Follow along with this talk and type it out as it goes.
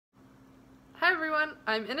Hi everyone,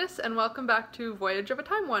 I'm Ines and welcome back to Voyage of a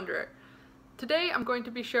Time Wanderer. Today I'm going to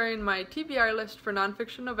be sharing my TBR list for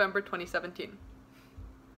nonfiction November 2017.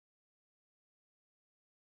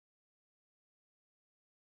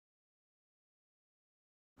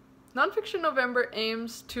 Nonfiction November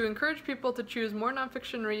aims to encourage people to choose more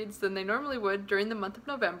nonfiction reads than they normally would during the month of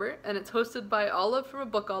November, and it's hosted by Olive from A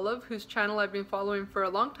Book Olive, whose channel I've been following for a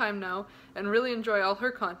long time now and really enjoy all her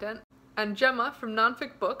content, and Gemma from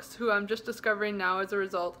Nonfic Books, who I'm just discovering now as a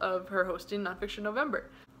result of her hosting Nonfiction November.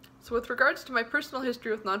 So with regards to my personal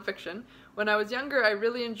history with nonfiction, when I was younger I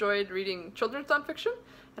really enjoyed reading children's nonfiction,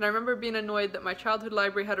 and I remember being annoyed that my childhood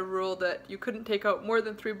library had a rule that you couldn't take out more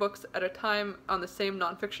than 3 books at a time on the same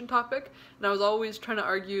nonfiction topic, and I was always trying to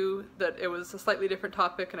argue that it was a slightly different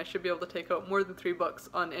topic and I should be able to take out more than 3 books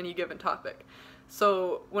on any given topic.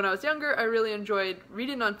 So when I was younger I really enjoyed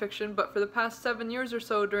reading nonfiction, but for the past 7 years or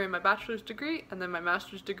so during my bachelor's degree and then my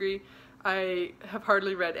master's degree, I have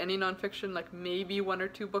hardly read any nonfiction, like maybe 1 or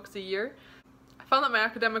 2 books a year. I found that my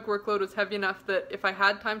academic workload was heavy enough that if I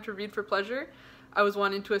had time to read for pleasure, I was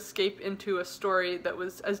wanting to escape into a story that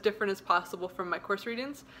was as different as possible from my course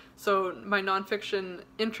readings. So my nonfiction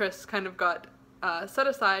interests kind of got set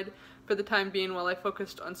aside for the time being while I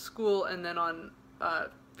focused on school and then on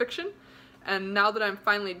fiction. And now that I'm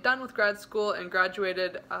finally done with grad school and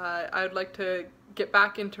graduated, I would like to get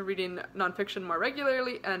back into reading nonfiction more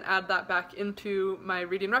regularly and add that back into my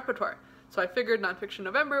reading repertoire. So I figured Nonfiction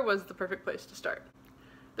November was the perfect place to start.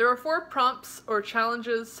 There are 4 prompts or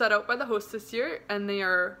challenges set out by the host this year, and they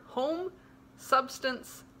are home,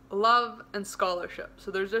 substance, love, and scholarship. So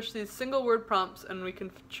there's just these single word prompts and we can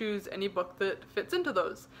choose any book that fits into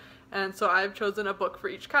those. And so I've chosen a book for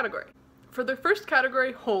each category. For the first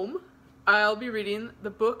category, home, I'll be reading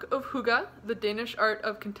The Book of Hygge, The Danish Art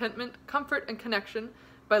of Contentment, Comfort and Connection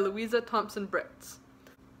by Louisa Thompson Britz.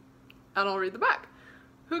 And I'll read the back.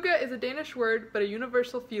 Hygge is a Danish word but a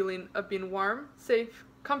universal feeling of being warm, safe,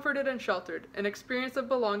 comforted and sheltered, an experience of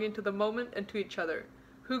belonging to the moment and to each other.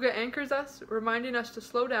 Hygge anchors us, reminding us to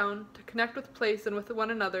slow down, to connect with place and with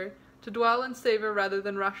one another, to dwell and savor rather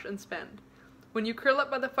than rush and spend. When you curl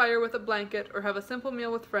up by the fire with a blanket or have a simple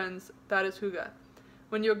meal with friends, that is Hygge.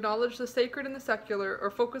 When you acknowledge the sacred in the secular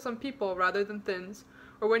or focus on people rather than things,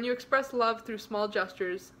 or when you express love through small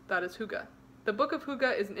gestures, that is Hygge. The Book of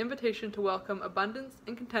Hygge is an invitation to welcome abundance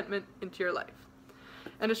and contentment into your life.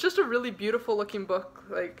 And it's just a really beautiful looking book.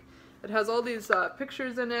 Like, it has all these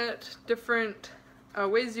pictures in it, different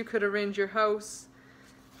ways you could arrange your house,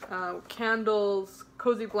 candles,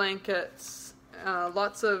 cozy blankets,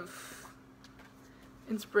 lots of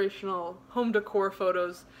inspirational home decor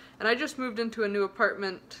photos. And I just moved into a new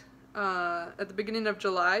apartment at the beginning of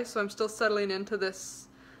July, so I'm still settling into this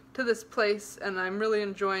place, and I'm really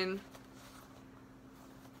enjoying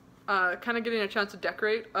kind of getting a chance to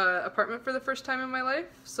decorate an apartment for the first time in my life.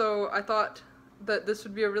 So I thought that this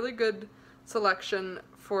would be a really good selection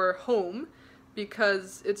for home,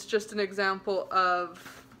 because it's just an example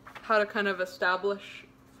of how to kind of establish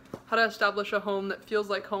a home that feels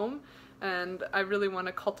like home. And I really want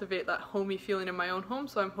to cultivate that homey feeling in my own home,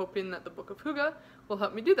 so I'm hoping that the Book of Hygge will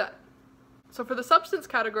help me do that. So for the substance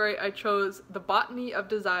category, I chose The Botany of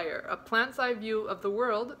Desire, A Plant's Eye View of the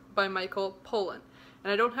World by Michael Pollan.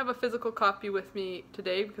 And I don't have a physical copy with me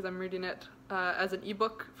today because I'm reading it as an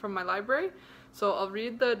ebook from my library, so I'll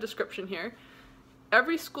read the description here.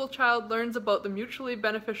 Every schoolchild learns about the mutually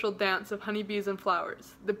beneficial dance of honeybees and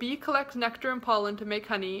flowers. The bee collects nectar and pollen to make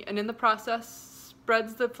honey, and in the process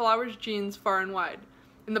spreads the flower's genes far and wide.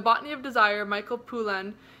 In The Botany of Desire, Michael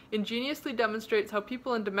Pollan ingeniously demonstrates how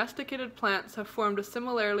people and domesticated plants have formed a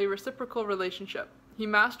similarly reciprocal relationship. He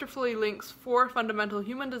masterfully links 4 fundamental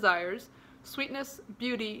human desires: sweetness,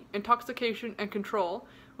 beauty, intoxication, and control,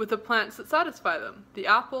 with the plants that satisfy them: the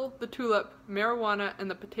apple, the tulip, marijuana,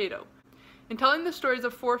 and the potato. In telling the stories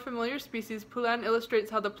of 4 familiar species, Pollan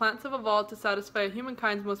illustrates how the plants have evolved to satisfy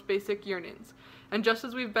humankind's most basic yearnings. And just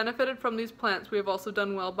as we've benefited from these plants, we have also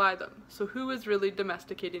done well by them. So who is really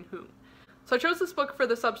domesticating whom? So I chose this book for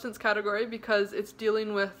the substance category because it's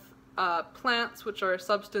dealing with plants, which are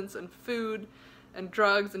substance and food and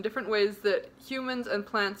drugs, and different ways that humans and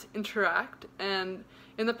plants interact. And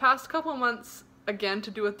in the past couple months, again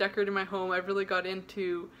to do with decorating my home, I've really got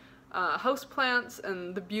into house plants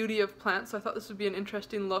and the beauty of plants. So I thought this would be an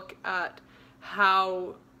interesting look at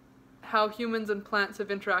how humans and plants have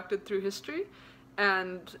interacted through history,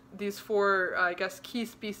 and these 4, I guess, key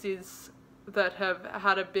species that have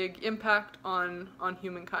had a big impact on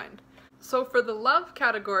humankind. So for the love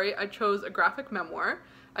category, I chose a graphic memoir.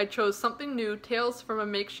 I chose Something New, Tales from a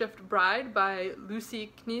Makeshift Bride by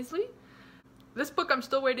Lucy Knisley. This book, I'm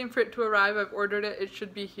still waiting for it to arrive. I've ordered it. It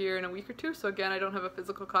should be here in a week or two, so again, I don't have a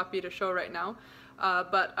physical copy to show right now,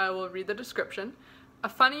 but I will read the description. A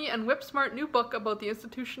funny and whip-smart new book about the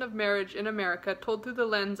institution of marriage in America told through the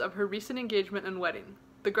lens of her recent engagement and wedding.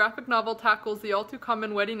 The graphic novel tackles the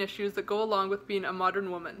all-too-common wedding issues that go along with being a modern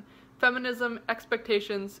woman. Feminism,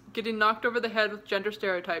 expectations, getting knocked over the head with gender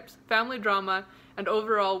stereotypes, family drama, and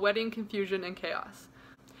overall wedding confusion and chaos.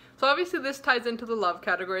 So obviously this ties into the love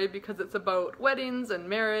category because it's about weddings and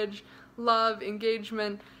marriage, love,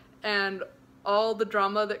 engagement, and all the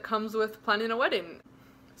drama that comes with planning a wedding.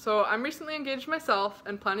 So I'm recently engaged myself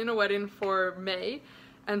and planning a wedding for May,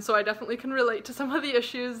 and so I definitely can relate to some of the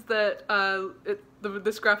issues that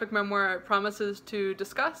this graphic memoir promises to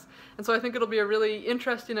discuss, and so I think it'll be a really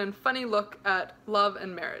interesting and funny look at love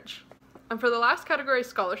and marriage. And for the last category,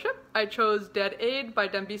 scholarship, I chose Dead Aid by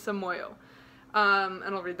Dambisa Moyo.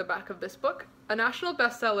 And I'll read the back of this book. A national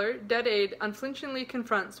bestseller, Dead Aid unflinchingly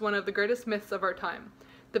confronts one of the greatest myths of our time.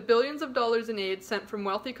 The billions of dollars in aid sent from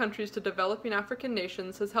wealthy countries to developing African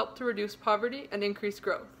nations has helped to reduce poverty and increase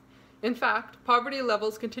growth. In fact, poverty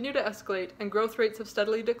levels continue to escalate and growth rates have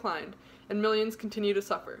steadily declined, and millions continue to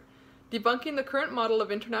suffer. Debunking the current model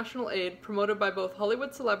of international aid promoted by both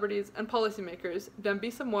Hollywood celebrities and policymakers,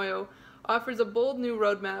 Dambisa Moyo offers a bold new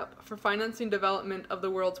roadmap for financing development of the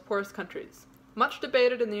world's poorest countries. Much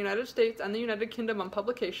debated in the United States and the United Kingdom on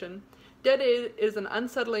publication, Dead Aid is an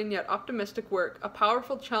unsettling yet optimistic work, a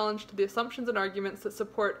powerful challenge to the assumptions and arguments that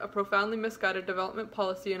support a profoundly misguided development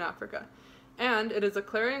policy in Africa. And it is a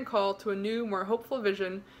clarion call to a new, more hopeful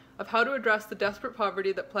vision of how to address the desperate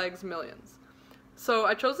poverty that plagues millions. So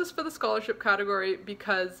I chose this for the scholarship category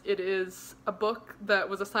because it is a book that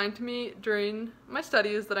was assigned to me during my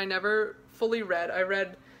studies that I never fully read. I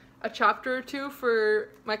read a chapter or two for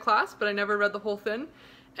my class, but I never read the whole thing,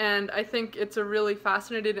 and I think it's a really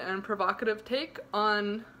fascinating and provocative take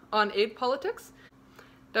on aid politics.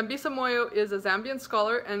 Dambisa Moyo is a Zambian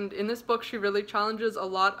scholar, and in this book she really challenges a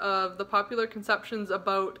lot of the popular conceptions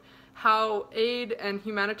about how aid and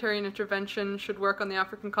humanitarian intervention should work on the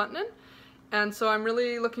African continent, and so I'm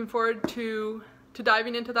really looking forward to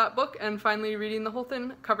diving into that book and finally reading the whole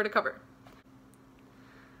thing cover to cover.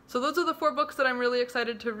 So those are the 4 books that I'm really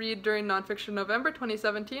excited to read during Nonfiction November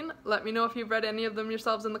 2017. Let me know if you've read any of them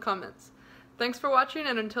yourselves in the comments. Thanks for watching,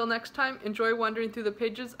 and until next time, enjoy wandering through the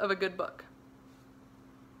pages of a good book.